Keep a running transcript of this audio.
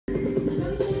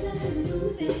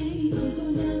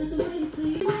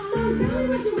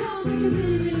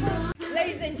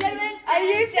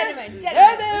Dynamite.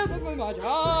 And this is my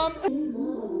job.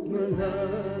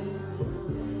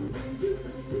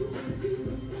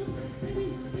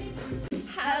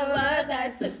 How was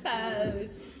I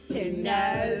supposed to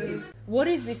know? What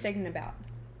is this segment about?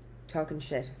 Talking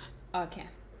shit. Okay.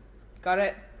 Got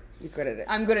it. You're good at it.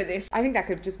 I'm good at this. I think that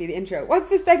could just be the intro. What's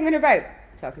this segment about?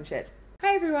 Talking shit.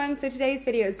 Hi everyone, so today's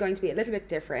video is going to be a little bit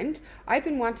different. I've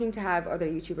been wanting to have other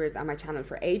YouTubers on my channel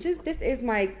for ages. This is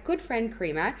my good friend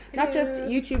Karima. Not just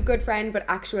YouTube good friend, but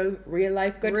actual real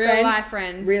life good friend. Real life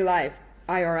friends. Real life.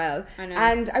 IRL. I know.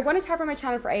 And I wanted to have her on my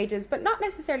channel for ages, but not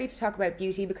necessarily to talk about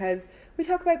beauty, because we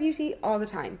talk about beauty all the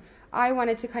time. I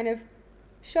wanted to kind of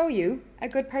show you a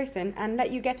good person and let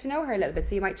you get to know her a little bit,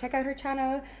 so you might check out her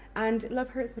channel and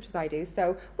love her as much as I do.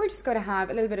 So we're just going to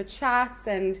have a little bit of chats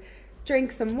and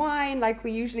drink some wine like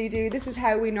we usually do. This is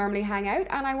how we normally hang out,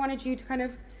 and I wanted you to kind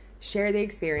of share the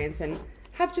experience and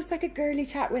have just like a girly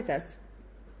chat with us.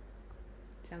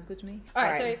 Sounds good to me.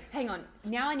 Alright, so hang on.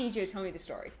 Now I need you to tell me the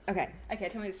story. Okay,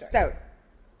 tell me the story. so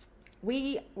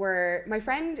my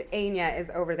friend Anya is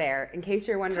over there, in case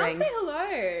you're wondering. Come say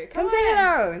hello. Come say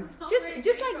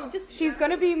hello. Just She's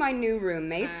going to be my new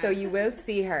roommate, so you will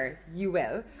see her. You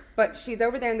will. But she's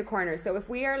over there in the corner, so if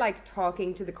we are like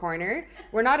talking to the corner,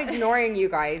 we're not ignoring you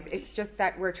guys. It's just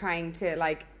that we're trying to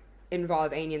like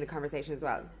involve Anya in the conversation as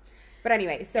well. But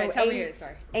anyway, so tell me the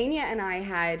story. Anya and I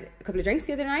had a couple of drinks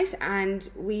the other night, and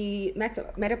we met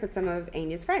up with some of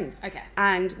Anya's friends. Okay.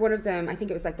 And one of them, I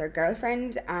think it was like their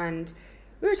girlfriend, and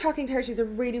we were talking to her. She was a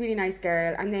really, really nice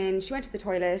girl. And then she went to the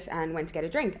toilet and went to get a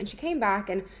drink. And she came back,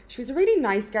 and she was a really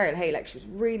nice girl. Hey, like, she was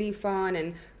really fun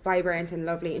and vibrant and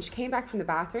lovely. And she came back from the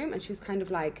bathroom, and she was kind of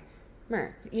like, meh.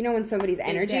 You know when somebody's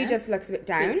energy just looks a bit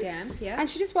down? Yeah. And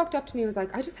she just walked up to me and was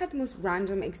like, I just had the most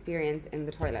random experience in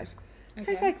the toilet. Okay.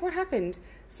 I was like, what happened?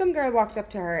 Some girl walked up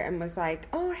to her and was like,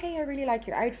 oh, hey, I really like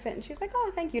your outfit. And she was like,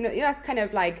 oh, thank you. No, that's kind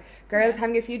of like girls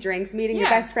having a few drinks, meeting your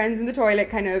best friends in the toilet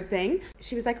kind of thing.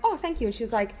 She was like, oh, thank you. And she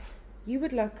was like, you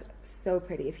would look so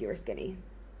pretty if you were skinny.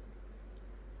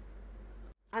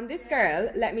 And this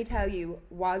girl, let me tell you,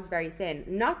 was very thin.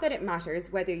 Not that it matters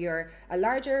whether you're a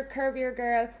larger, curvier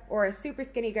girl or a super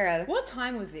skinny girl. What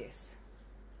time was this?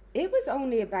 It was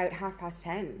only about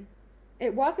 10:30.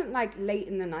 It wasn't like late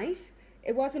in the night.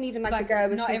 It wasn't even like the girl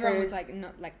was super... everyone was like,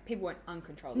 not like people weren't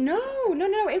uncontrollable. No.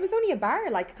 It was only a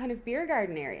bar, like a kind of beer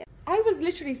garden area. I was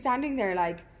literally standing there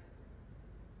like,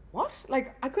 what?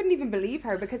 Like, I couldn't even believe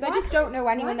her, because I just don't know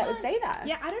anyone that would say that.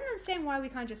 Yeah, I don't understand why we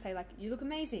can't just say like, you look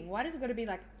amazing. Why does it got to be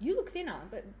like, you look thinner?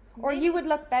 But or you would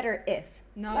look better if.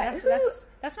 No, like,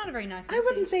 that's not a very nice message. I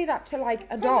wouldn't say that to like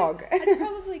a dog. I'd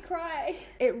probably cry.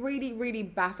 It really, really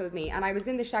baffled me. And I was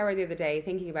in the shower the other day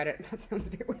thinking about it. That sounds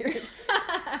a bit weird.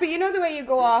 But you know the way you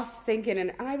go off thinking,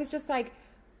 and I was just like,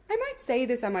 I might say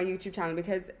this on my YouTube channel,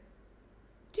 because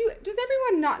does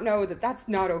everyone not know that that's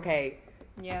not okay?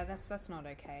 Yeah, that's not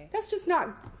okay. That's just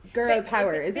not girl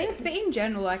power, is it? But in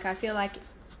general, like, I feel like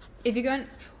if you're going,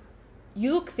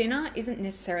 you look thinner isn't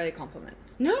necessarily a compliment.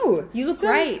 No. You look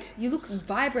great. You look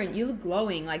vibrant. You look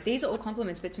glowing. Like, these are all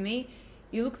compliments. But to me,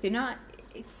 you look thinner,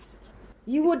 it's...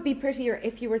 You would be prettier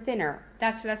if you were thinner.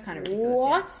 That's kind of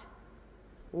ridiculous.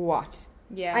 What?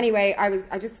 Yeah. Anyway, I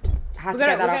just had to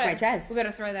get that off my chest. We've got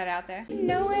to throw that out there.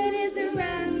 No one is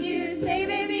around you. Say,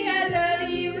 baby, I love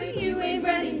you. You ain't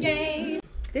running game.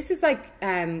 This is like,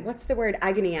 what's the word?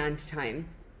 Agony aunt time.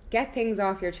 Get things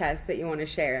off your chest that you want to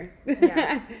share.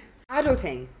 Yeah.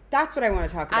 Adulting. That's what I want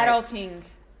to talk about.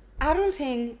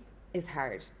 Adulting is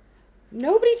hard.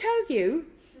 Nobody tells you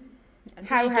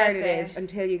how hard it is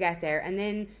until you get there. And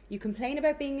then you complain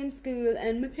about being in school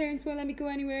and my parents won't let me go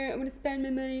anywhere. I'm going to spend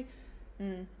my money.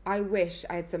 I wish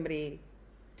I had somebody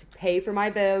to pay for my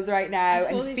bills right now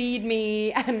and feed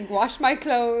me and wash my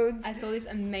clothes. I saw this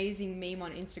amazing meme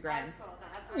on Instagram.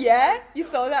 Yeah? You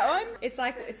saw that one? It's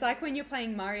like when you're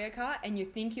playing Mario Kart and you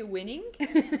think you're winning,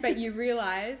 but you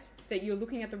realise that you're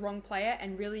looking at the wrong player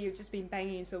and really you've just been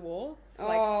banging into the wall for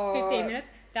like 15 minutes.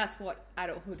 That's what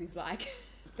adulthood is like.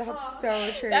 That's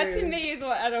so true. That to me is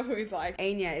what adulthood is like.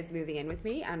 Anya is moving in with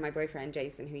me and my boyfriend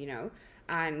Jason, who you know,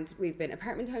 and we've been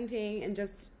apartment hunting and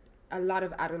just a lot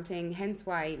of adulting, hence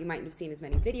why you mightn't have seen as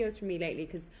many videos from me lately,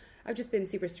 because I've just been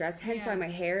super stressed, hence why my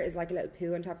hair is like a little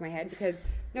poo on top of my head, because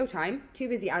no time, too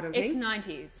busy adulting. It's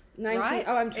 90s, right?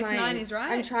 Oh, I'm trying. It's 90s,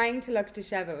 right? I'm trying to look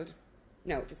dishevelled.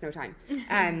 No, just no time.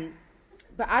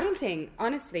 But adulting,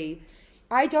 honestly,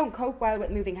 I don't cope well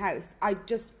with moving house.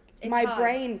 My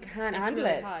brain can't handle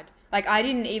it. Hard. Like, I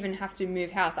didn't even have to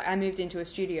move house. Like, I moved into a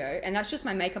studio, and that's just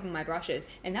my makeup and my brushes,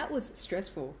 and that was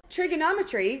stressful.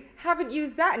 Trigonometry, haven't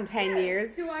used that in 10 years,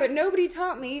 but nobody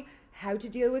taught me how to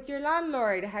deal with your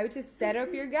landlord, how to set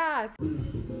up your gas.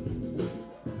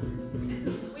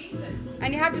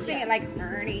 And you have to sing it like,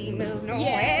 Ernie moved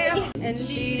away. Yeah. And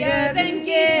she doesn't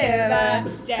give a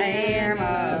damn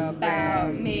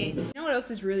about me. You know what else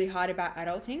is really hard about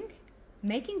adulting?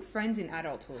 Making friends in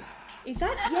adulthood. Is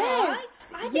that hard?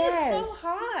 I think it's so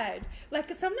hard.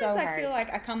 Like sometimes I feel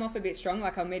like I come off a bit strong,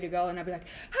 like I'll meet a girl and I'll be like,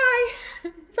 hi,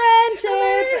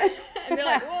 friendship. And they're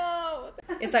like, whoa.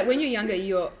 It's like when you're younger,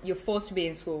 you're forced to be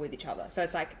in school with each other. So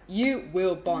it's like, you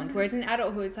will bond. Whereas in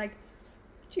adulthood, it's like,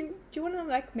 do you want to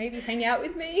like maybe hang out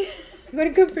with me? You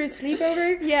want to come for a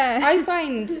sleepover? Yeah. I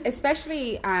find,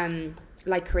 especially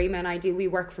like Karima and I do, we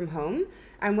work from home.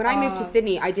 And when I moved to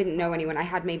Sydney, I didn't know anyone. I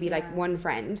had maybe like one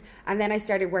friend. And then I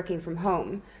started working from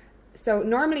home. So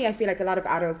normally I feel like a lot of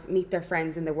adults meet their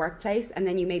friends in the workplace and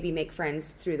then you maybe make friends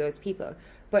through those people.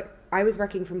 But I was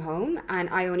working from home and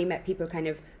I only met people kind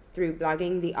of through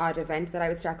blogging, the odd event that I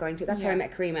would start going to. That's how I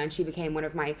met Karima, and she became one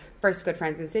of my first good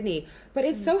friends in Sydney. But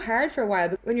it's so hard for a while.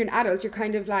 But when you're an adult, you're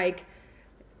kind of like,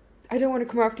 I don't want to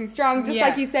come off too strong. Just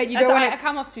like you said, you don't want to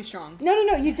come off too strong. No,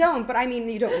 you don't. But I mean,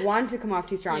 you don't want to come off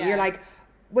too strong. You're like,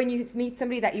 when you meet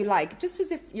somebody that you like, just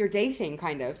as if you're dating,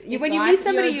 kind of. When you meet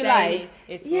somebody you like,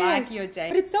 it's like you're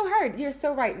dating. But it's so hard. You're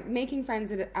so right. Making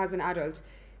friends as an adult,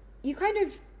 you kind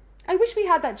of. I wish we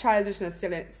had that childishness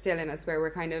still in us, where we're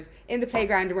kind of in the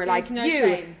playground and we're like, no you,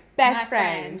 shame. Best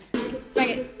friend. Bang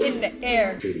it in the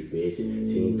air.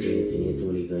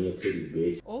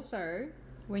 Also,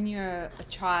 when you're a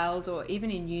child or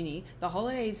even in uni, the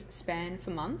holidays span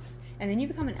for months, and then you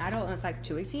become an adult and it's like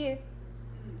 2 weeks a year.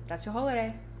 That's your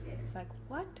holiday. It's like,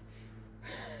 what?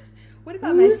 What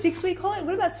about my 6-week holiday?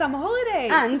 What about summer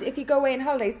holidays? And if you go away on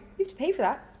holidays, you have to pay for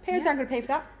that. Parents aren't going to pay for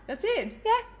that. That's it.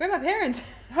 Yeah. Where are my parents?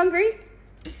 Hungry?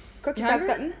 Cook yourself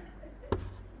something.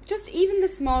 Just even the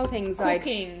small things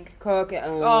Cooking. like... Cooking.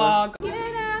 Oh.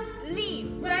 Get out,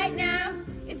 leave right now.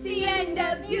 It's the end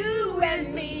of you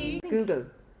and me. Google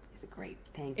is a great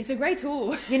thing. It's a great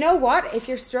tool. You know what? If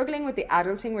you're struggling with the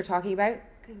adulting we're talking about,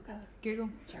 Google.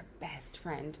 It's your best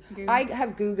friend. Google. I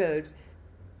have Googled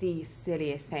the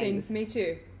silliest things. Me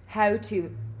too. How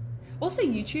to... Also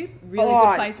YouTube, really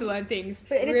good place to learn things.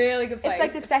 Really good place.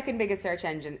 It's like the second biggest search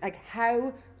engine. Like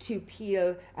how to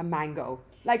peel a mango.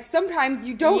 Like sometimes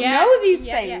you don't know these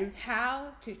things. How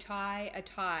to tie a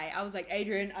tie. I was like,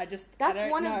 Adrian,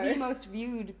 That's one of the most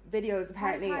viewed videos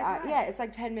apparently. Yeah, it's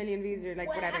like 10 million views or like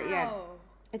whatever. Yeah,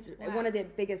 it's one of the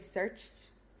biggest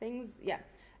searched things. Yeah,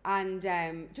 and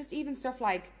just even stuff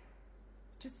like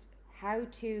just how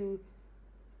to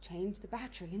change the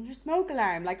battery in your smoke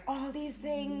alarm, like all these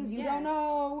things you don't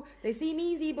know. They seem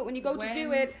easy, but when you go to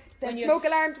do it, the smoke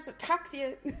alarm just attacks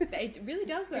you. It really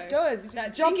does though. It does.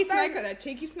 That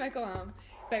cheeky smoke alarm.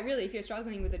 But really, if you're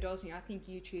struggling with adulting, I think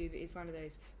YouTube is one of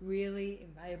those really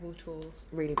invaluable tools.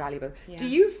 Really valuable. Yeah. Do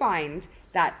you find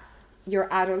that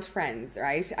your adult friends,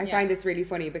 right? I find this really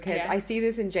funny because I see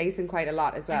this in Jason quite a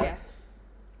lot as well. Yeah.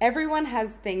 Everyone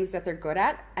has things that they're good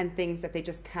at and things that they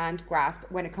just can't grasp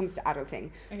when it comes to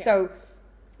adulting. Okay. So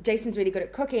Jason's really good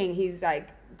at cooking. He's like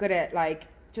good at like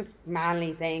just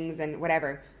manly things and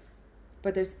whatever.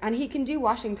 But and he can do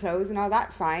washing clothes and all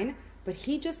that fine, but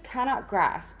he just cannot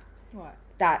grasp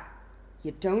that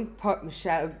you don't put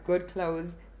Michelle's good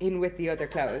clothes in with the other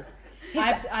clothes.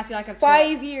 I feel like I've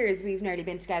 5 years we've nearly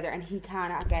been together and he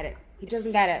cannot get it. He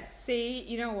doesn't get it. See,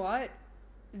 you know what?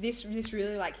 This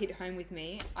really like hit home with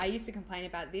me. I used to complain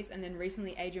about this, and then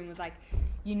recently Adrian was like,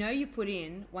 you know, you put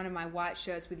in one of my white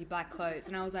shirts with your black clothes,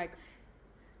 and I was like,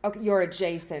 okay, you're a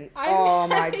Jason. Oh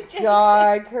my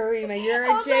God, Karima, you're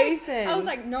a Jason. I was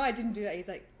like, no, I didn't do that. He's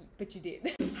like, but you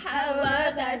did. How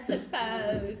was I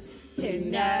supposed to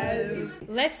know?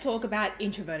 Let's talk about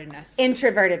introvertedness.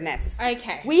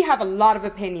 Okay. We have a lot of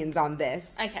opinions on this.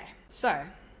 Okay, so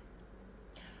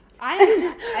I'm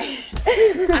going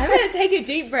to take a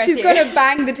deep breath. She's going to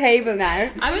bang the table now.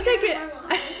 I'm going to take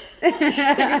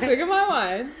a swig of my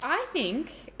wine. I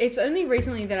think it's only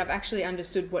recently that I've actually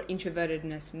understood what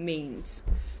introvertedness means.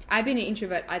 I've been an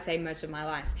introvert, I'd say, most of my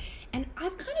life. And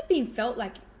I've kind of felt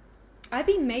like I've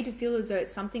been made to feel as though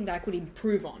it's something that I could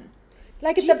improve on.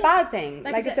 Like it's a bad thing.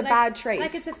 Like it's a bad trait.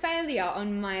 Like it's a failure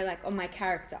on my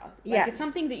character. Like it's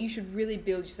something that you should really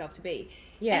build yourself to be.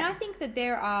 Yeah. And I think that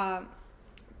there are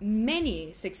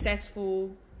many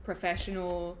successful,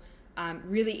 professional,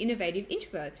 really innovative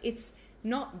introverts. It's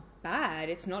not bad.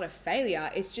 It's not a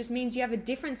failure. It just means you have a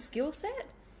different skill set.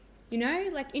 You know,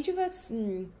 like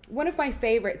introverts. One of my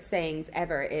favorite sayings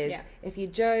ever is, if you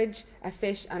judge a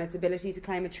fish on its ability to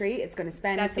climb a tree, it's going to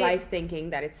spend its life thinking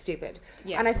that it's stupid.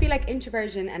 Yeah. And I feel like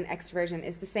introversion and extroversion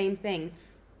is the same thing.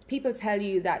 people tell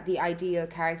you that the ideal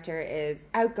character is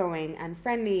outgoing and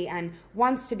friendly and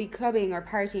wants to be clubbing or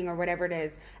partying or whatever it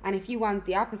is, and if you want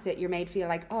the opposite, you're made feel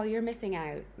like, oh, you're missing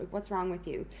out. Like, what's wrong with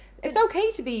you? It's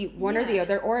okay to be one or the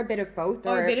other, or a bit of both.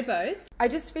 Or a bit of both. I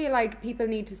just feel like people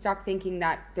need to stop thinking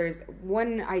that there's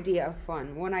one idea of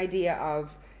fun, one idea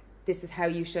of this is how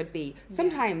you should be.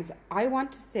 Sometimes I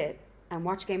want to sit and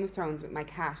watch Game of Thrones with my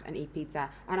cat and eat pizza,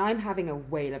 and I'm having a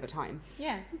whale of a time.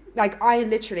 Yeah. Like, I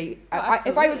literally,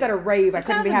 if I was at a rave, I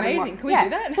couldn't be having one. Can we do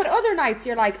that? But other nights,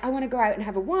 you're like, I want to go out and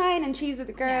have a wine and cheese with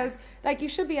the girls. Yeah. Like, you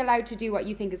should be allowed to do what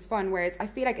you think is fun, whereas I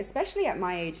feel like, especially at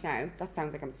my age now, that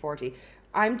sounds like I'm 40,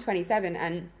 I'm 27,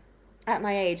 and at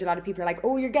my age, a lot of people are like,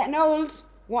 oh, you're getting old,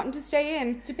 wanting to stay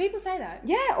in. Do people say that?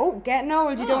 Yeah, oh, getting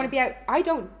old, you don't want to be out. I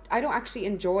don't actually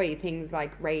enjoy things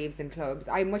like raves and clubs.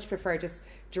 I much prefer just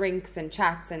drinks and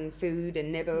chats and food and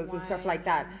nibbles and stuff like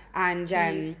that. And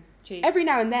Cheese. every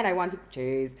now and then I want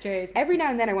every now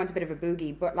and then I want a bit of a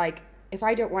boogie, but like, if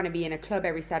I don't want to be in a club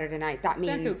every Saturday night, that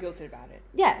means... Don't feel guilty about it.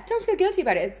 Yeah, don't feel guilty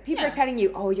about it. People are telling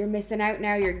you, oh, you're missing out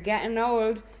now, you're getting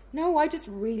old. No, I just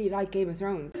really like Game of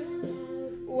Thrones.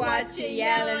 What you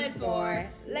yelling for?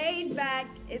 Laid back,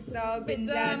 it's all been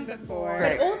done before.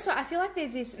 But also, I feel like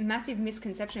there's this massive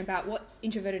misconception about what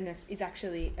introvertedness is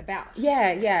actually about.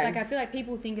 Yeah, yeah. Like, I feel like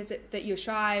people think it's that you're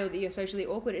shy or that you're socially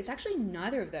awkward. It's actually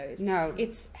neither of those. No.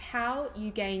 It's how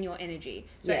you gain your energy.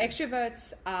 So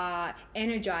extroverts are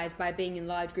energized by being in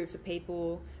large groups of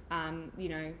people, you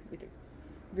know, with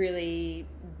really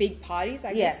big parties,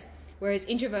 I guess. Whereas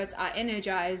introverts are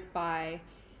energized by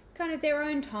kind of their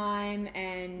own time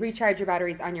and... recharge your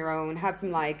batteries on your own, have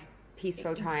some like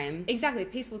peaceful time. Exactly,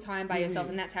 peaceful time by yourself,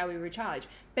 and that's how we recharge.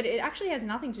 But it actually has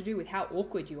nothing to do with how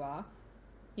awkward you are.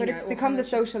 But it's become the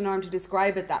social norm to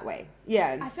describe it that way.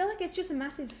 Yeah. I feel like it's just a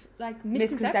massive like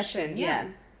misconception. Yeah.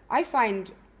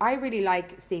 I really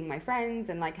like seeing my friends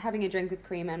and like having a drink with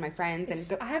Karima and my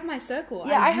friends. I have my circle.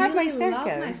 Yeah, I have my circle. circle.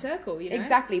 Love my circle, you know?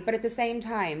 Exactly. But at the same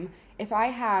time, if I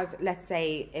have, let's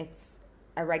say it's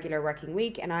a regular working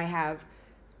week and I have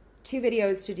 2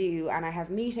 videos to do and I have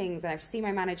meetings and I have to see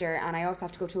my manager and I also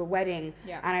have to go to a wedding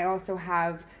and I also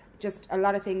have just a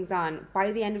lot of things on,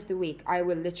 by the end of the week, I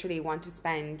will literally want to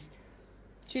spend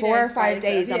 4 or 5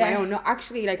 days on my own. No,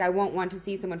 actually, like, I won't want to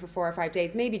see someone for 4 or 5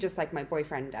 days. Maybe just like my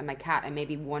boyfriend and my cat and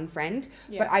maybe one friend.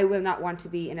 But I will not want to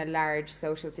be in a large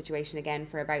social situation again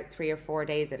for about 3 or 4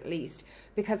 days at least,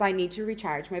 because I need to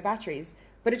recharge my batteries.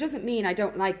 But it doesn't mean I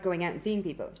don't like going out and seeing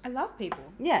people. I love people.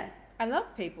 Yeah. I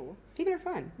love people. People are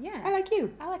fun. Yeah. I like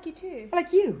you. I like you too. I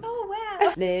like you. Oh,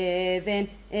 wow. Living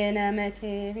in a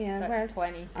material world. That's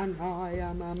plenty. And I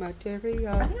am a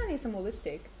material. I think I need some more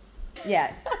lipstick.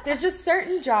 Yeah. There's just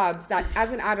certain jobs that,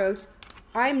 as an adult,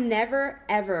 I'm never,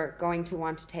 ever going to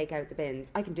want to take out the bins.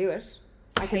 I can do it.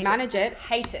 I can manage it.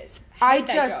 Hate it. I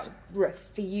just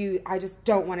refuse. I just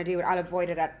don't want to do it. I'll avoid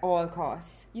it at all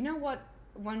costs. You know what?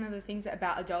 One of the things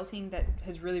about adulting that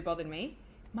has really bothered me?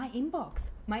 My inbox.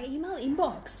 My email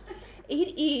inbox.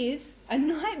 It is a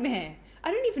nightmare.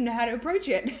 I don't even know how to approach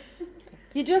it.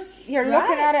 You're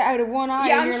looking at it out of one eye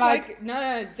and you're like,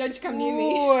 no, don't you come near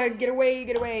me. Get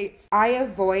away. I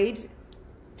avoid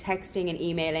texting and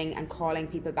emailing and calling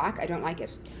people back. I don't like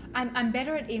it. I'm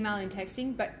better at emailing and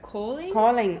texting, but calling...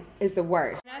 Calling is the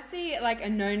worst. When I see like a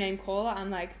no-name caller, I'm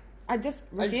like... I just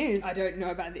refuse. I don't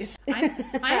know about this. I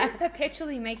am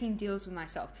perpetually making deals with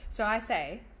myself. So I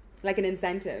say... Like an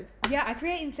incentive. Yeah, I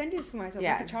create incentives for myself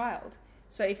like a child.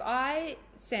 So if I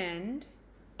send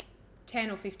 10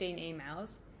 or 15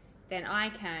 emails, then I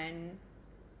can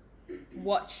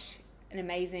watch an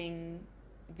amazing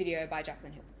video by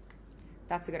Jacqueline Hill.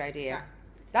 That's a good idea. Yeah.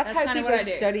 That's how people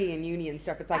study in uni and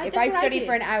stuff. It's like, if I study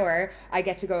for an hour, I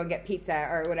get to go and get pizza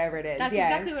or whatever it is. That's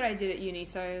exactly what I did at uni,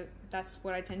 so that's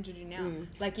what I tend to do now.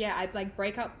 Like, I like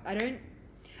break up.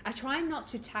 I try not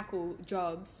to tackle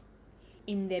jobs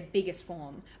in their biggest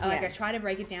form. I try to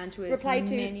break it down to as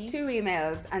many. 2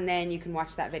 emails and then you can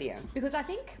watch that video. Because I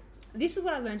think this is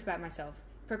what I learned about myself.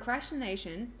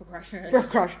 Procrastination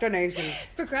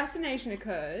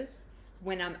occurs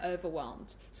when I'm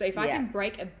overwhelmed. So if I can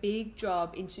break a big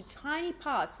job into tiny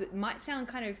parts that might sound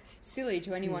kind of silly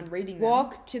to anyone reading them.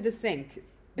 Walk to the sink.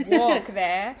 Walk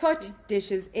there. Put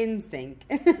dishes in sink.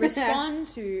 Respond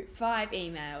to 5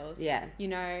 emails. Yeah. You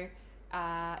know,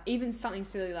 even something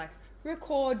silly like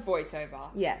record voiceover.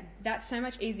 Yeah. That's so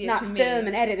much easier Not to me. Not film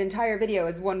and edit entire video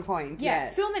is one point. Yeah.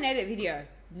 Film and edit video.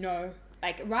 No.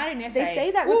 Like, write an essay. They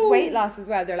say that with weight loss as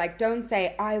well. They're like, don't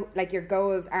say, your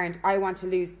goals aren't, I want to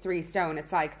lose 3 stone.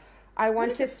 It's like, I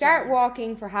want to start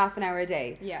walking for half an hour a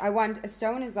day. Yeah. A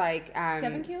stone is like...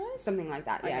 7 kilos? Something like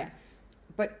that, yeah.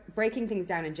 But breaking things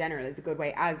down in general is a good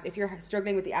way. As if you're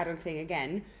struggling with the adulting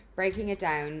again, breaking it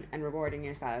down and rewarding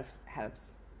yourself helps.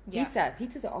 Yeah.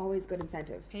 Pizza's always good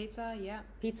incentive. Pizza, yeah.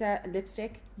 Pizza,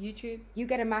 lipstick. YouTube. You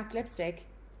get a MAC lipstick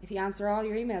if you answer all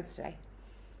your emails today.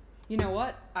 You know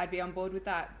what? I'd be on board with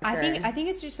that. I think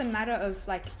it's just a matter of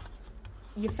like,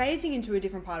 you're phasing into a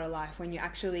different part of life when you're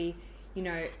actually, you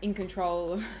know, in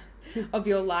control of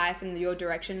your life and your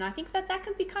direction. And I think that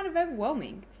can be kind of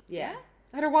overwhelming. Yeah.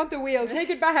 I don't want the wheel. Take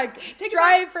it back.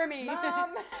 Drive for me,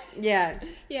 Mom. Yeah.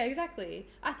 Yeah, exactly.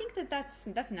 I think that's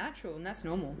natural and that's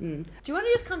normal. Do you want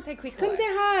to just come say quick hello? Come say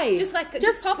hi. Just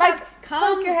pop like, up.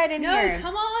 Come. Poke your head in here. No,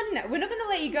 come on. We're not going to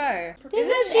let you go.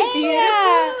 Isn't she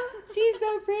beautiful? She's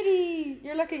so pretty.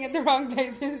 You're looking at the wrong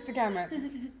place. It's the camera.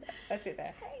 That's it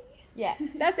there. Yeah,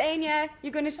 that's Anya.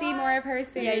 You're going to see more of her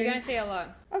soon. Yeah, you're going to see a lot.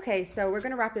 Okay, so we're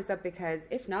going to wrap this up because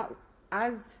if not,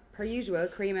 as per usual,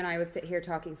 Karima and I would sit here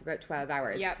talking for about 12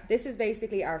 hours. Yep. This is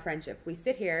basically our friendship. We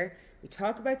sit here, we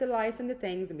talk about the life and the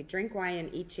things, and we drink wine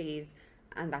and eat cheese,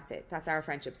 and that's it. That's our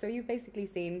friendship. So you've basically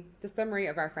seen the summary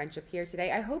of our friendship here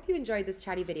today. I hope you enjoyed this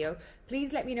chatty video.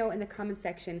 Please let me know in the comment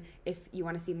section if you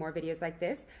want to see more videos like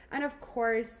this. And of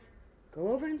course, go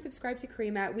over and subscribe to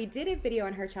Karima. We did a video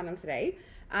on her channel today,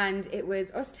 and it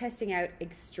was us testing out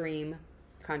extreme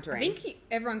contouring. I think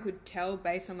everyone could tell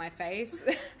based on my face.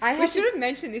 We should have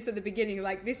mentioned this at the beginning.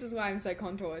 Like, this is why I'm so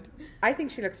contoured. I think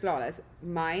she looks flawless.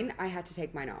 Mine, I had to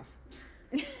take mine off.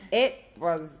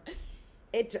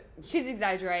 She's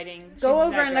exaggerating. Go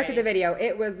over and look at the video.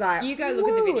 It was like... You go look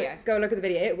at the video. Go look at the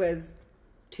video. It was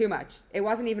too much. It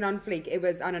wasn't even on fleek. It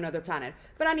was on another planet.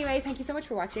 But anyway, thank you so much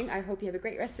for watching. I hope you have a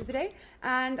great rest of the day.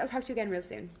 And I'll talk to you again real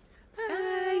soon.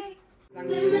 Bye. Say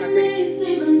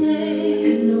my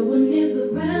name, no one is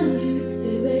around you.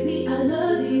 Say, baby, I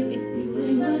love you. If you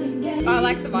ain't running game. I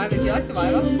like Survivor. Do you like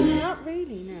Survivor? Not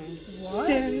really, no. What?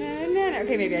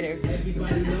 Okay, maybe I do.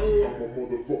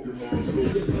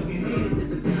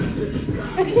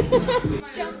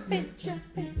 Jumping.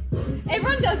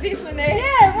 Everyone does this when they...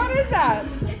 Yeah, what is that?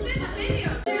 It's in the video.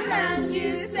 Around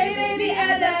you. Say, baby,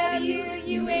 I love you.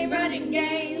 You ain't running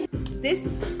game. This,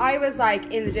 I was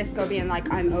like in the disco being like,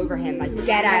 I'm over him, like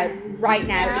get out right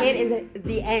now. It is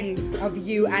the end of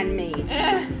you and me.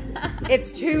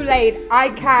 It's too late. I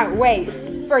can't wait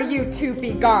for you to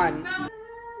be gone.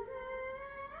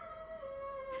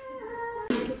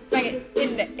 Bang it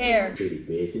in the air. Titty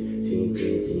bitch, 10,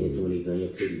 20s on your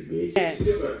titty bitch.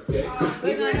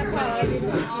 We're gonna pause.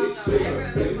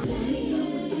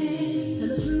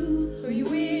 Who you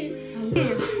with?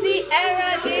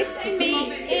 Sierra, this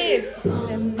beat is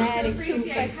the magic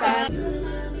superstar.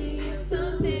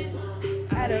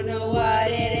 I don't know what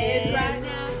it is right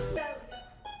now.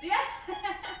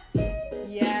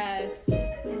 Yes.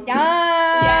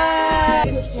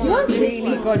 You're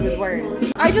really good with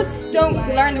words. I just don't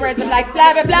learn the words of like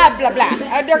blah blah blah blah blah.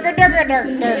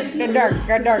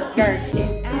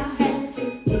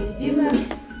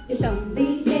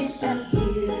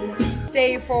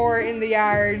 Day 4 in the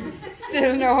yard.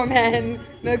 Still no man.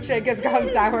 Milkshake has gone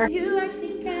sour. You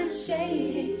acting kinda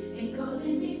shady and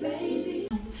calling me baby.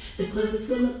 The club is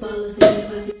full of ballers and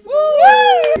everybody's Woo!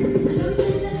 I know you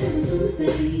said that it was two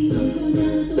things. I'm going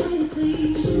down so wait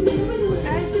please.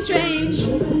 Acting strange.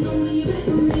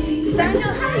 Cause I know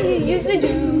how you used to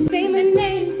do. Say my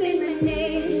name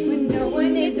when no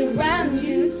one is around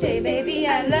you. Say baby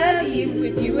I love you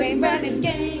if you ain't running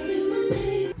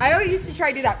game. I always used to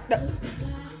try to do that.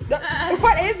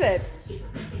 What is it?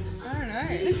 I don't know.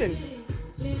 Listen.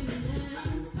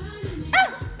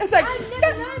 It's like, I've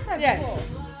never noticed that before.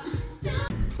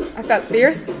 I felt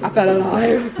fierce. I felt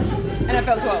alive. And I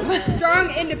felt 12.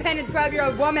 Strong, independent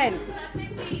 12-year-old woman.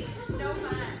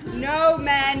 No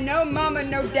man, no mama,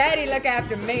 no daddy look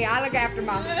after me. I look after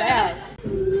myself.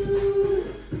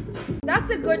 That's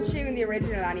a good tune in the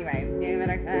original anyway. I'm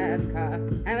gonna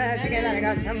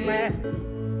go somewhere.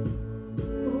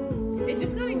 It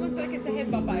just kind of looks like it's a head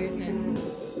bopper, isn't it?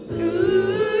 Ooh,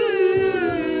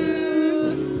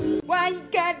 why you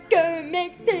gotta go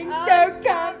make things so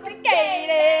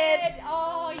complicated?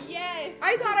 Oh, yes.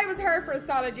 I thought I was her for a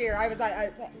solid year. I was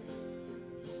like,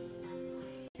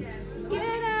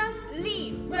 Get up,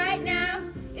 leave right now.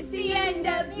 It's the end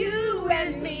of you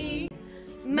and me.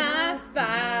 My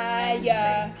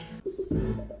fire.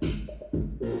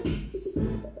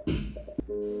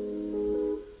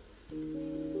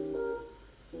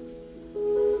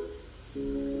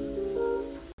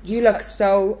 you look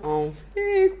so on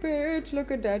fleek, bitch. Look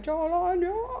at that, all on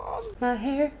yours. My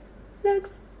hair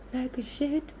looks like a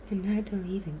shit, and I don't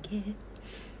even care.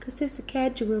 Cause it's a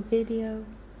casual video.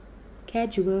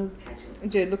 Casual.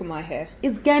 Dude, look at my hair.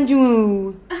 It's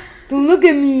casual. Don't look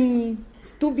at me.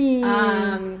 Stupid.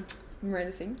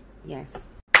 Miranda Sings. Yes.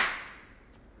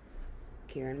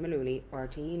 Kieran Malooly,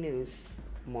 RTE News,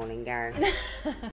 Mullingar.